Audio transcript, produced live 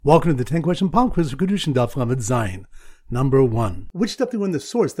Welcome to the 10-question pop quiz for Kiddushin Daf Lamed Zayin. Number 1. Which daf do we learn the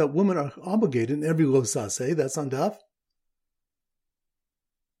source that women are obligated in every lo saseh? That's on daf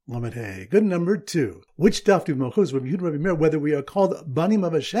Lamed Hey. Good. Number 2. Which daf do we Machuz Rabbi Yehuda Rabbi Meir whether we are called Banim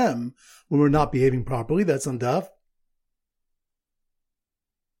of Hashem when we're not behaving properly? That's on daf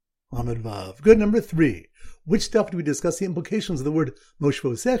Lamed Vav. Good. Number 3. Which daf do we discuss the implications of the word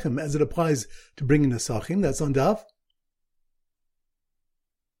Moshvosechem as it applies to bringing Nesachim? That's on daf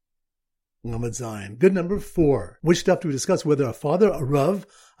Lamed Zayin. Good. Number 4. Which daf do we discuss whether a father, a rav,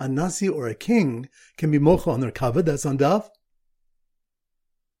 a nasi, or a king can be mocha on their kavod? That's on daf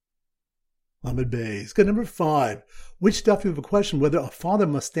Lamed Beis. Good. Number 5. Which daf do we have a question whether a father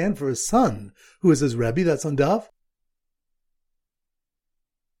must stand for his son who is his rebbe? That's on daf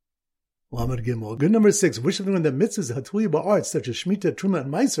Lamed Gimel. Good. Number 6. Which of the mitzvahs hatuya ba'aretz such as Shemitah, Truma,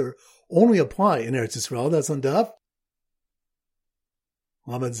 and Meiser only apply in Eretz Yisrael? That's on daf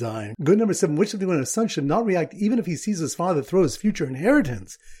Lamed Zayin. Good. Number 7. Which of the a son should not react even if he sees his father throw his future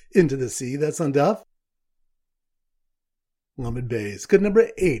inheritance into the sea? That's on daf Lamed Beis. Good. Number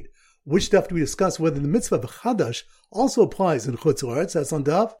 8. Which daf do we discuss whether the mitzvah of Chadash also applies in Chutz La'aretz? That's on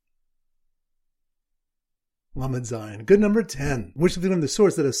daf Lamed Zayin. Good. Number 10. Which of the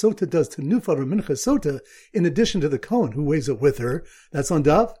source that a sota does to Nufa or Mincha Sota in addition to the Kohen who weighs it with her? That's on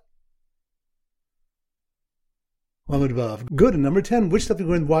daf Lamed Vav. Good. And number 10. Which stuff we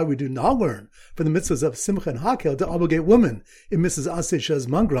learn why we do not learn for the mitzvahs of Simcha and Hakel to obligate women in Mrs. Aseh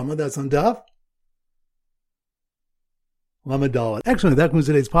Shazman Grama? That's on daf Lamed Dalet. Excellent. That concludes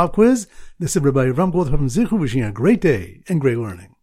today's pop quiz. This is Rabbi Avram Goldberg from Zichu wishing you a great day and great learning.